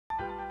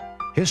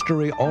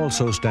History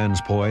also stands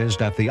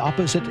poised at the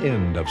opposite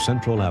end of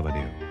Central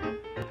Avenue,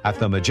 at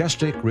the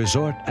Majestic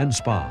Resort and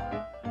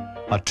Spa,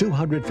 a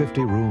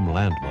 250-room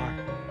landmark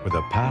with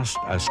a past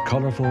as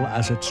colorful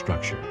as its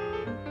structure,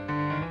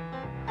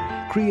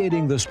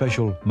 creating the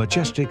special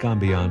Majestic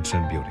ambiance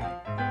and beauty.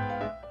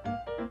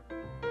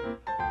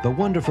 The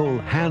wonderful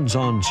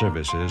hands-on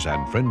services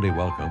and friendly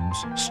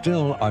welcomes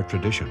still are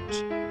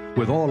traditions,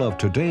 with all of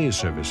today's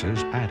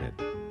services added.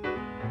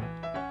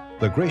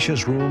 The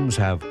gracious rooms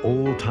have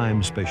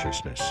old-time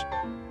spaciousness,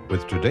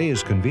 with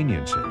today's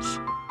conveniences.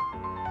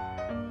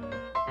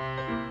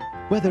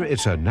 Whether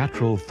it's a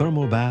natural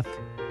thermal bath,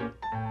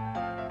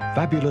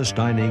 fabulous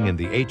dining in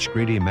the H.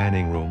 Grady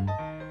Manning Room,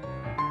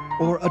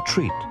 or a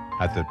treat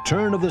at the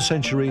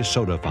turn-of-the-century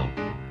soda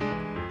fountain,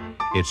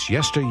 it's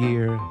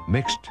yesteryear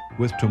mixed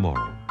with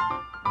tomorrow.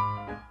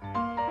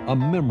 A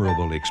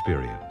memorable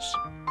experience.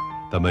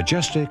 The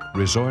Majestic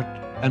Resort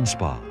and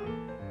Spa.